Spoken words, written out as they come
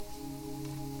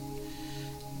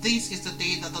This is the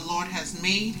day that the Lord has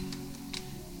made.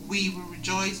 We will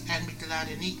rejoice and be glad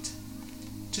in it.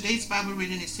 Today's Bible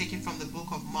reading is taken from the book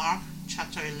of Mark,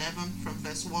 chapter 11, from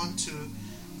verse 1 to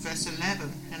verse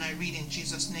 11, and I read in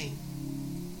Jesus' name.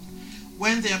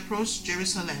 When they approached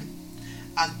Jerusalem,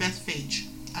 at Bethphage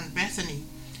and Bethany,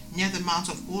 near the Mount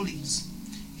of Olives,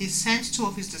 he sent 2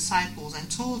 of his disciples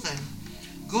and told them,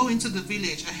 "Go into the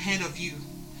village ahead of you.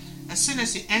 As soon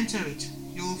as you enter it,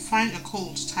 you will find a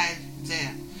colt tied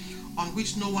there, on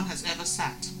which no one has ever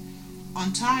sat.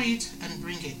 Untie it and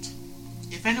bring it.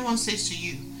 If anyone says to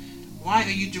you, 'Why are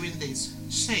you doing this?'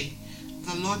 say,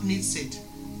 'The Lord needs it,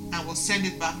 and will send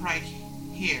it back right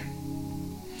here,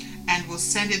 and will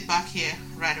send it back here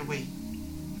right away.'"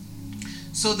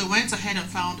 So they went ahead and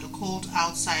found a colt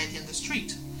outside in the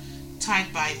street,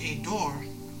 tied by a door.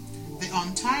 They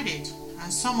untied it,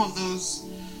 and some of those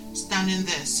standing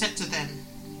there said to them,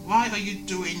 What are you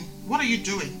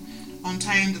doing,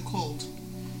 untying the colt?"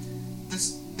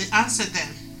 They answered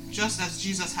them, just as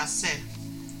Jesus had said,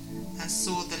 and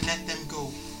so they let them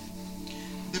go.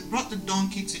 They brought the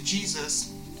donkey to Jesus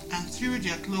and threw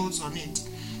their clothes on it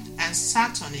and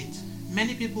sat on it.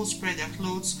 Many people spread their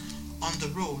clothes on the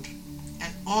road,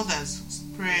 and others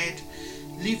spread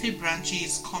leafy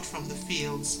branches cut from the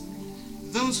fields.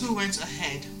 Those who went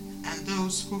ahead and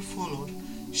those who followed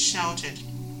shouted,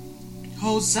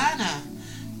 "Hosanna!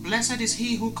 Blessed is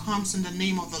he who comes in the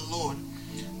name of the Lord.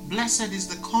 Blessed is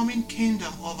the coming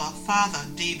kingdom of our father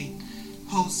David.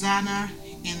 Hosanna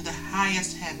in the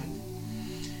highest heaven."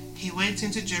 He went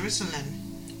into Jerusalem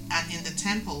and in the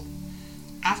temple.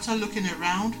 After looking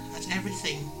around at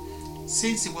everything,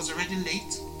 since it was already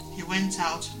late, he went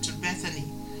out to Bethany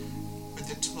with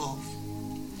the 12.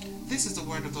 This is the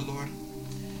word of the Lord.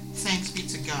 Thanks be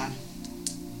to God.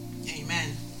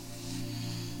 Amen.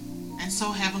 And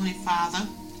so, Heavenly Father,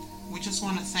 we just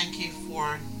want to thank you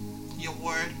for your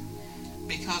word,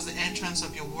 because the entrance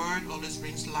of your word always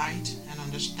brings light and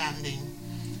understanding.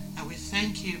 And we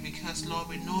thank you because, Lord,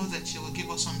 we know that you will give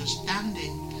us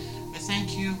understanding. We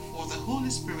thank you for the Holy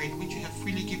Spirit, which you have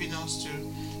freely given us to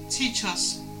teach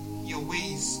us your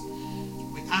ways.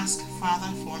 We ask,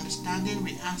 Father, for understanding.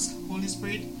 We ask, Holy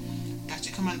Spirit, that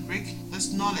you come and break this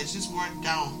knowledge, this word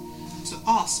down to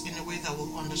us in a way that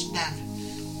we'll understand.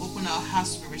 Open our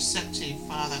hearts to be receptive,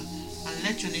 Father, and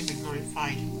let your name be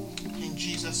glorified. In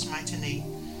Jesus' mighty name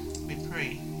we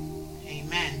pray.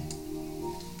 Amen.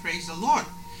 Praise the Lord.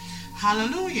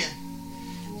 Hallelujah.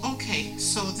 Okay,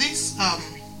 so this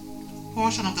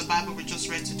portion of the Bible we just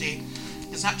read today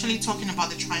is actually talking about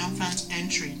the triumphant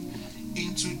entry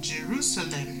into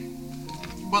Jerusalem.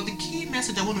 But the key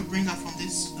message I want to bring out from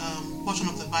this portion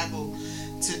of the Bible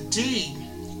today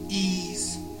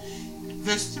is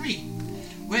verse 3,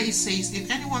 where it says,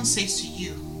 "If anyone says to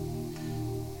you,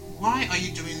 'Why are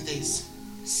you doing this?'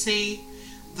 say,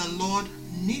 'The Lord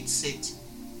needs it.'"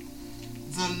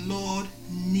 The Lord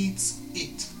needs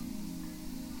it.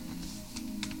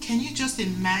 Can you just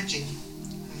imagine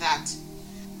that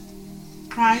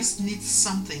Christ needs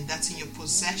something that's in your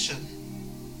possession?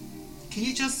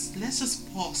 Let's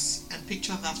just pause and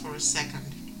picture that for a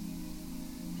second.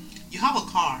 You have a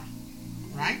car,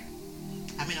 right?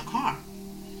 A car.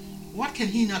 What can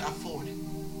he not afford?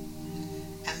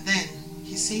 And then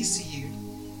he says to you,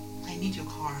 "I need your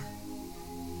car."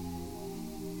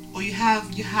 Or you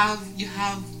have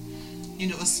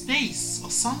a space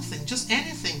or something, just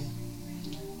anything.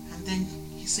 And then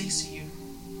he says to you,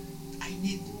 "I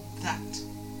need that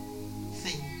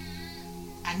thing.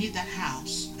 I need that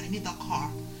house. I need that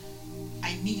car.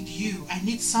 I need you. I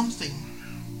need something."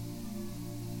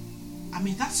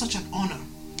 That's such an honor.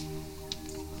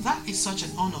 That is such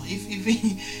an honor.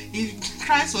 If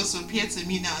Christ was to appear to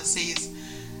me now and says,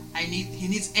 he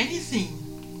needs anything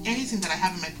that I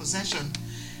have in my possession,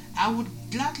 I would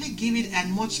gladly give it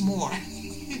and much more.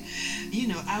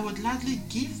 I would gladly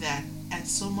give that and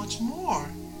so much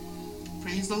more.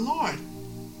 Praise the Lord.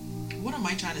 What am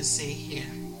I trying to say here?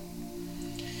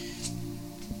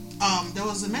 There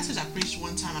was a message I preached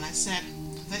one time, and I said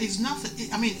there is nothing.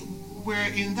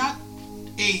 We're in that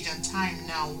age and time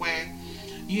now where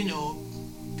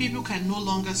people can no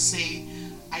longer say,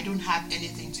 "I don't have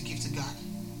anything to give to God."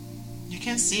 You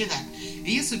can't say that. It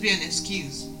used to be an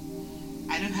excuse.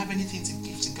 I don't have anything to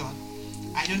give to God.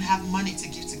 I don't have money to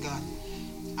give to God.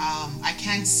 I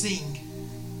can't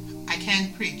sing. I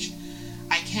can't preach.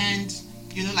 I can't,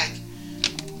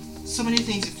 so many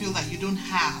things you feel that you don't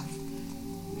have,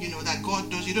 that God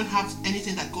does. You don't have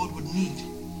anything that God would need.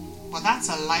 But that's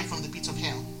a lie from the pit of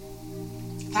hell.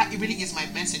 That really is my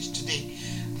message today.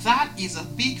 That is a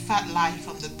big fat lie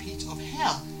from the pit of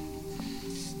hell.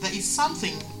 There is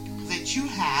something that you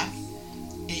have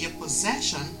in your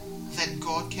possession that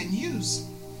God can use.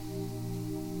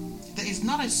 There is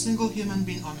not a single human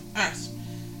being on earth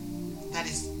that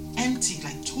is empty,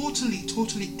 like totally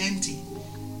empty.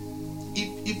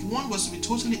 If one was to be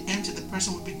totally empty, the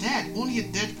person would be dead. Only a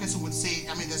dead person would say,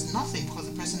 there's nothing, because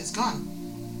the person is gone.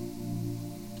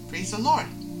 Praise the Lord.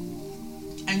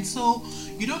 And so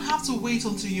you don't have to wait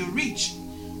until you're rich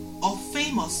or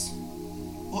famous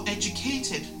or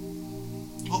educated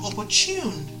or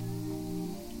opportune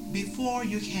before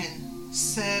you can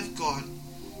serve God,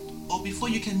 or before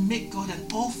you can make God an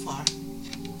offer.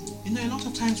 A lot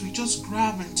of times we just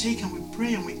grab and take and we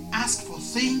pray and we ask for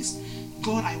things.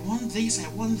 God, I want this, I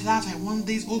want that, I want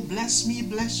this. Oh, bless me,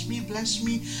 bless me, bless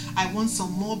me. I want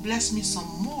some more, bless me some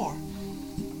more.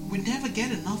 We never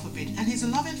get enough of it. And He's a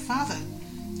loving Father.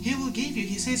 He will give you.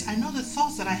 He says, I know the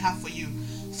thoughts that I have for you,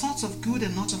 thoughts of good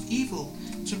and not of evil,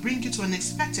 to bring you to an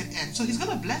expected end. So He's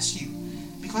going to bless you,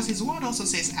 because His word also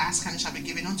says, ask and it shall be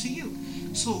given unto you.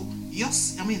 So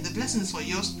yes, the blessing is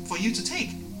for you to take.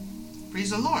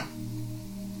 Praise the Lord.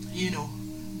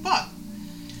 But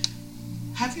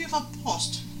have you ever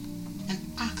paused and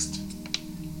asked,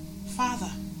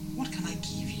 Father, what can I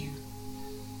give you?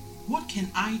 What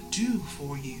can I do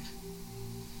for you?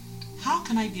 How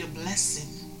can I be a blessing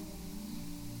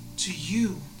to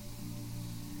you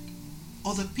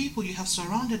or the people you have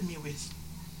surrounded me with?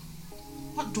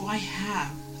 What do I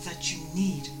have that you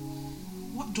need?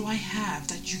 What do I have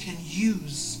that you can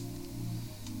use?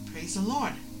 Praise the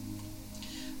Lord.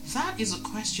 That is a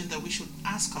question that we should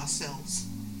ask ourselves.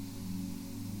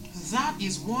 That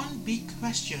is one big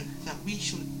question that we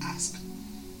should ask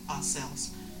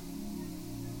ourselves.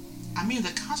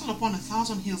 The cattle upon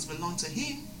 1,000 hills belong to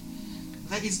Him.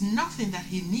 There is nothing that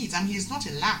He needs. He is not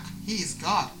in lack. He is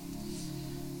God.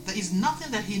 There is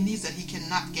nothing that He needs that He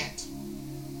cannot get.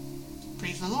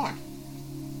 Praise the Lord.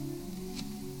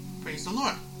 Praise the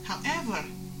Lord. However,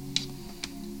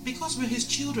 because we're His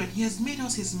children, He has made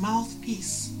us His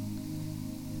mouthpiece.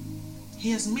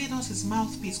 He has made us His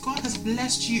mouthpiece. God has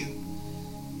blessed you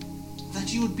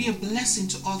that you would be a blessing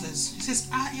to others. He says,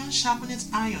 iron sharpeneth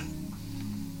iron.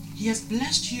 He has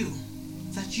blessed you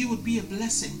that you would be a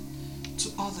blessing to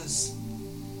others.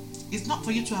 It's not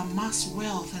for you to amass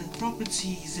wealth and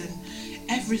properties and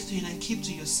everything and keep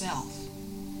to yourself.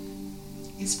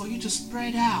 It's for you to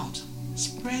spread it out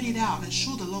and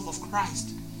show the love of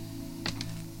Christ.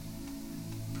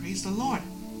 Praise the Lord.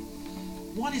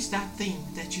 What is that thing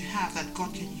that you have that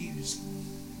God can use?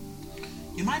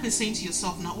 You might be saying to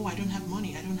yourself now, I don't have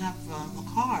money, I don't have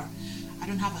a car, I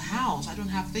don't have a house, I don't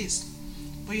have this.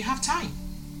 But you have time.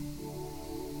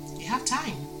 You have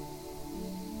time.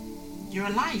 You're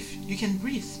alive. You can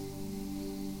breathe.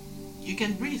 You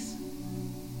can breathe.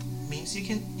 Means you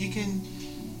can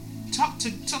talk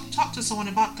to someone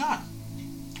about God.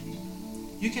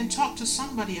 You can talk to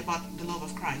somebody about the love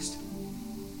of Christ.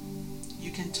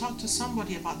 You can talk to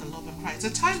somebody about the love of Christ. The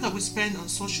time that we spend on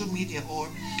social media or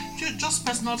just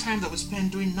personal time that we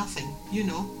spend doing nothing,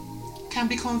 can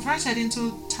be converted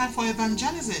into time for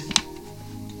evangelism.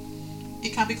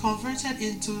 It can be converted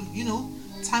into,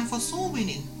 time for soul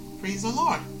winning. Praise the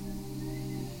Lord.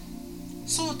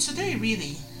 So today,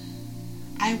 really,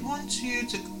 I want you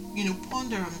to,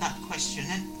 ponder on that question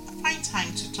and find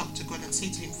time to talk to God and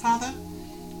say to Him, Father,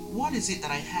 what is it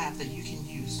that I have that you can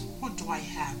use? What do I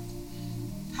have?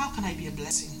 How can I be a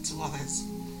blessing to others?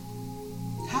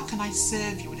 How can I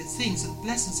serve you with the things and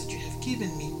blessings that you have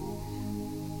given me?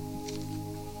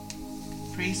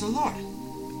 Praise the Lord.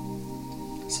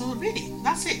 So really,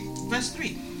 that's it. Verse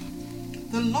 3.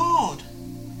 The Lord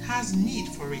has need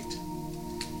for it.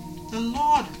 The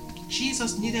Lord,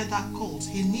 Jesus needed that colt.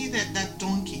 He needed that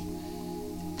donkey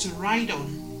to ride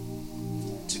on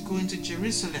to go into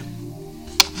Jerusalem.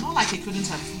 Not like He couldn't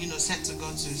have, said to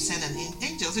God to send an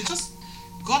angel. It just,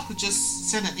 God could just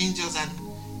send an angel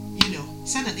and,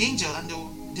 send an angel and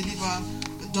they'll deliver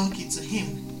the donkey to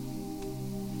Him.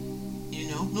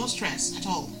 No stress at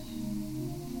all.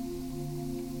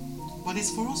 But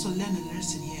it's for us to learn a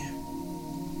lesson here.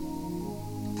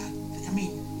 That,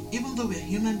 even though we're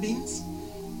human beings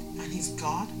and He's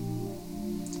God,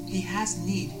 He has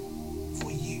need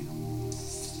for you.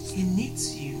 He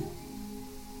needs you.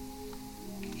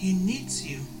 He needs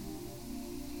you.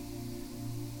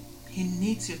 He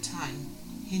needs your time.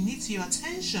 He needs your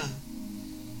attention.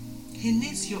 He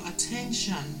needs your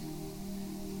attention.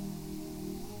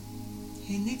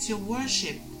 He needs your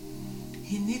worship.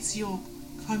 He needs your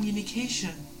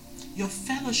communication, your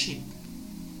fellowship.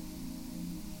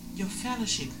 Your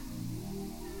fellowship.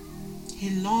 He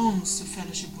longs to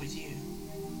fellowship with you.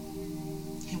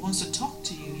 He wants to talk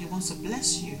to you. He wants to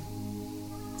bless you.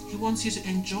 He wants you to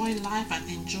enjoy life and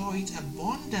enjoy it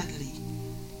abundantly.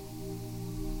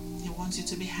 He wants you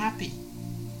to be happy.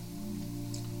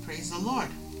 Praise the Lord.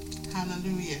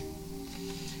 Hallelujah.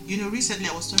 You know, recently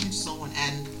I was talking to someone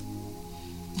and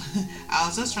I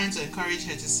was just trying to encourage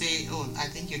her to say, oh, I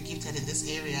think you're gifted in this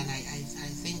area, and I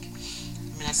think,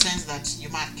 I sense that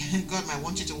God might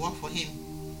want you to work for Him.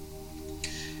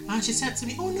 And she said to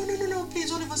me, oh, no, please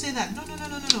don't even say that. No,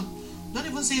 don't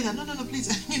even say that. No, please.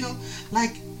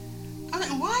 Like,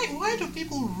 why do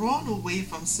people run away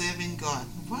from serving God?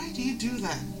 Why do you do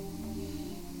that?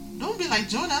 Don't be like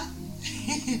Jonah.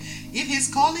 If He's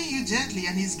calling you gently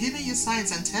and He's giving you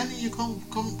signs and telling you, come,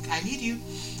 I need you,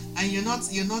 and you're not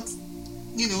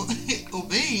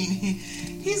obeying,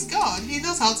 He's God. He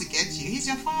knows how to get you. He's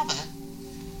your Father.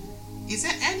 Is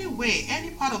there any way, any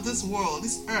part of this world,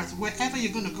 this earth, wherever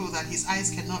you're going to go, that His eyes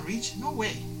cannot reach? No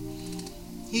way.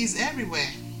 He's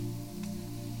everywhere.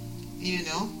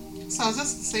 So I was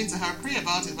just saying to her, pray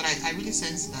about it, but I really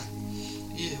sense that,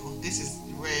 this is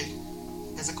where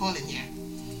there's a calling here.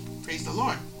 Praise the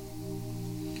Lord.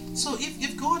 So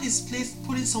if God is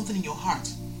putting something in your heart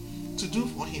to do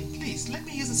for Him, please let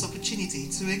me use this opportunity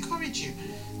to encourage you.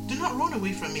 Do not run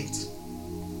away from it.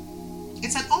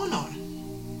 It's an honor.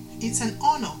 It's an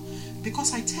honor,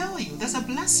 because I tell you, there's a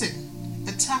blessing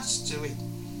attached to it.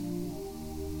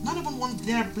 Not even one,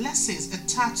 there are blessings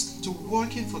attached to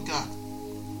working for God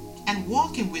and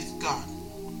walking with God.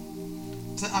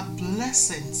 There are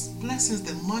blessings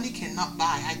that money cannot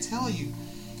buy, I tell you,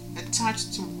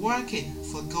 attached to working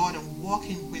for God and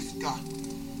walking with God.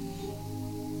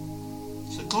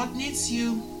 So God needs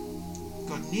you.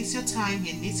 God needs your time.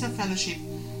 He needs your fellowship,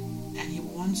 and He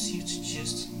wants you to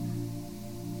just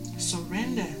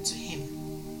surrender to Him.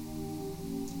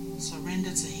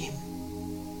 Surrender to Him.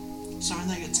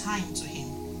 Surrender your time to Him,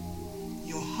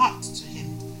 your heart to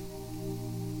Him.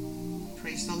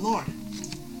 Praise the Lord.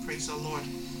 Praise the Lord.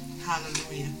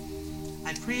 Hallelujah.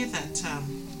 I pray that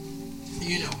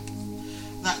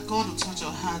that God will touch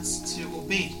our hearts to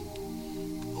obey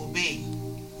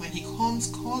when He comes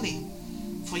calling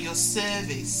for your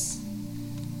service.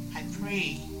 I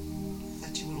pray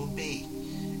that you will obey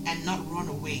and not run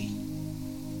away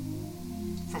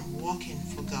from walking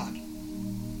for God.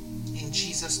 In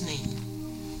Jesus' name,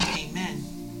 amen.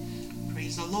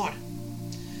 Praise the Lord.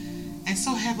 And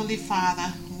so, Heavenly Father,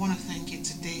 I want to thank you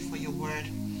today for your word.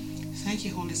 Thank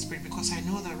you, Holy Spirit, because I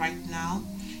know that right now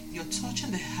you're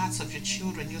touching the hearts of your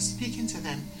children. You're speaking to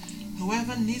them.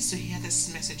 Whoever needs to hear this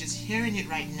message is hearing it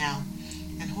right now.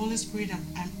 And Holy Spirit,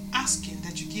 I'm asking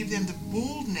that you give them the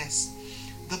boldness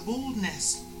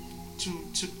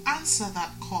to answer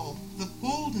that call, the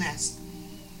boldness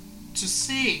to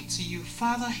say to you,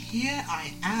 Father, here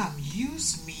I am.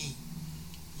 Use me,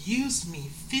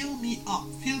 fill me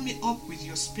up with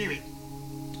your Spirit.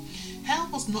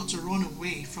 Help us not to run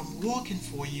away from walking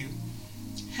for you.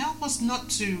 Help us not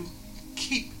to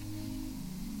keep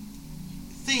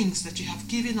things that you have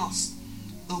given us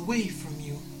away from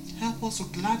you. Help us to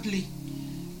gladly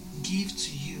give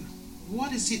to you.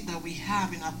 What is it that we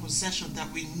have in our possession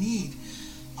that we need?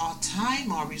 Our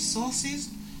time, our resources.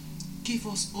 Give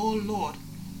us, oh Lord,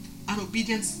 an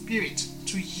obedient spirit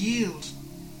to yield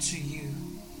to you.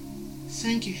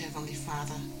 Thank you, Heavenly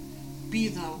Father. Be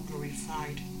thou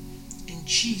glorified. In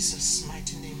Jesus'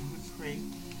 mighty name we pray.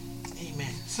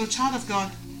 Amen. So, child of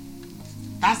God,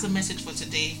 that's the message for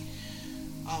today.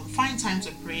 Find time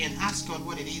to pray and ask God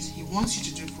what it is He wants you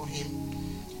to do for Him,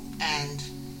 and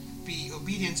be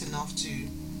obedient enough to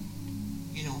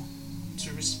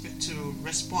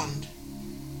respond.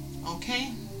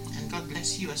 Okay? And God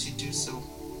bless you as you do so.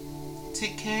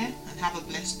 Take care and have a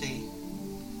blessed day.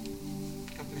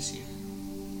 God bless you.